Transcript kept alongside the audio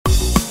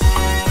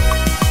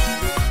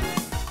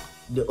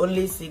The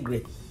only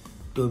secret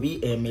to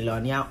be a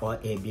millionaire or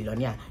a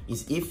billionaire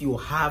is if you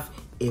have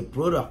a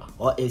product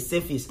or a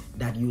service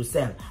that you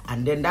sell,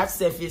 and then that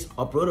service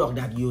or product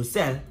that you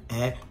sell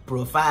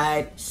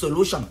provide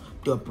solution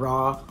to a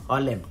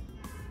problem.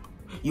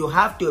 You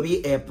have to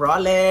be a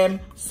problem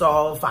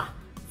solver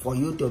for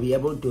you to be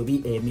able to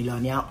be a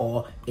millionaire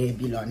or a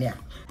billionaire.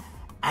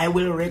 I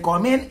will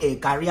recommend a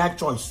career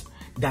choice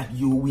that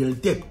you will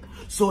take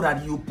so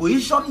that you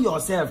position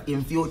yourself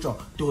in future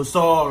to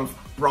solve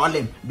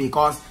problem,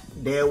 because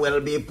there will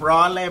be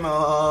problem.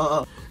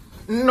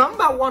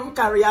 Number one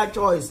career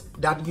choice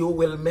that you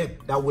will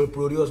make that will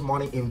produce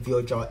money in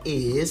future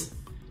is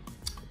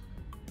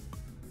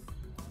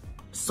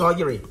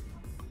surgery,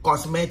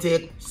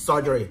 cosmetic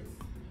surgery,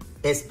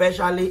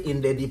 especially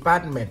in the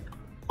department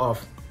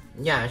of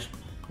nyash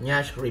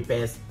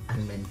repairs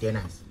and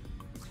maintenance.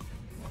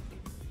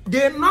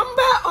 The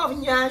number of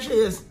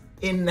nyashes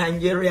in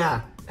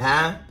Nigeria,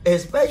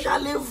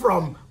 especially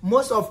from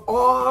most of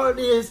all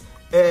these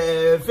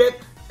fake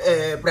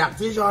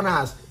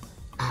practitioners,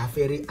 are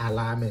very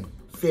alarming,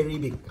 very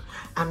big.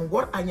 And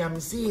what I am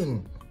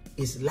seeing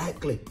is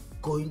likely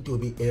going to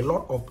be a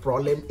lot of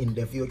problem in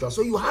the future.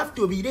 So you have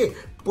to be there.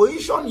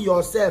 Position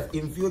yourself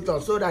in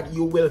future so that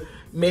you will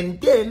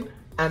maintain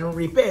and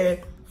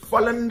repair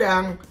fallen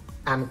down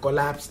and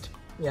collapsed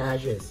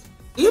nyashes.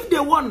 If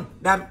the one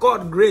that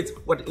God great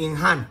what in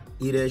hand,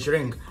 it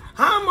shrink,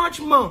 how much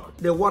more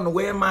the one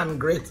where man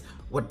great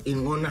what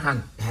in one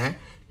hand?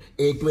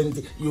 A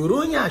 20, you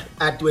ruin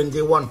at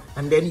 21,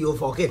 and then you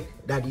forget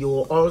that you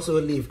will also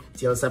live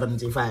till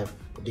 75.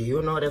 Do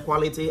you know the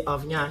quality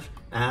of nyash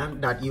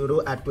that you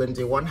do at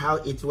 21, how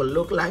it will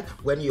look like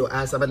when you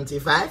are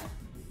 75?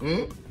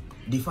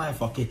 Before I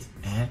forget,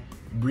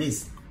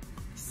 breast,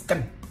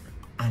 skin,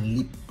 and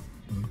lip.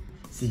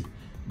 See,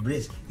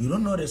 breast, you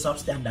don't know the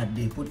substance that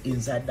they put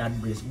inside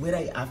that breast, whether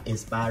you have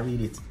expiry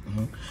date.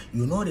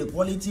 You know the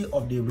quality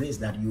of the breast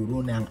that you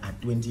run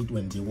at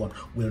 2021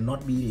 will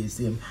not be the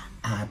same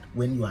at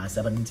when you are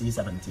 70,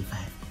 75.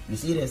 You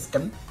see the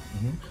skin?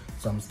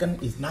 Some skin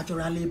is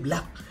naturally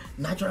black,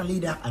 naturally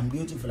dark and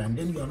beautiful, and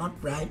then you're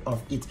not proud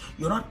of it.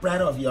 You're not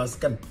proud of your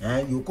skin.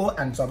 You go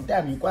and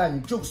sometimes you go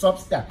and choke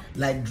substance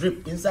like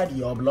drip inside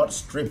your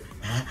bloodstream,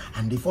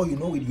 and before you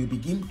know it, you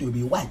begin to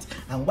be white,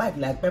 and white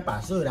like pepper,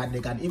 so that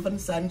they can even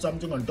sign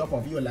something on top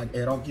of you like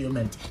a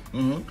document.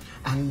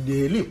 And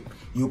the lip,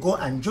 you go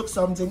and choke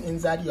something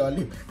inside your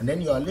lip, and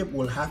then your lip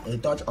will have a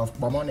touch of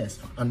pommoness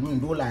and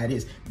do like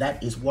this.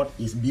 That is what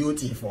is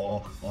beauty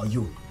for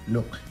you.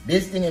 Look,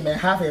 this thing may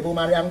have a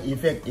boomerang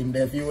effect in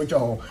the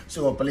future.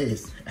 So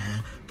please,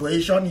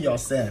 position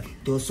yourself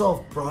to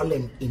solve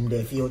problem in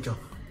the future,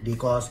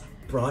 because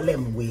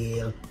problem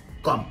will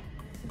come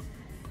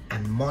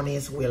and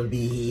monies will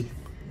be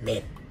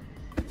made.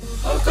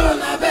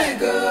 I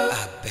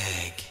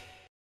beg.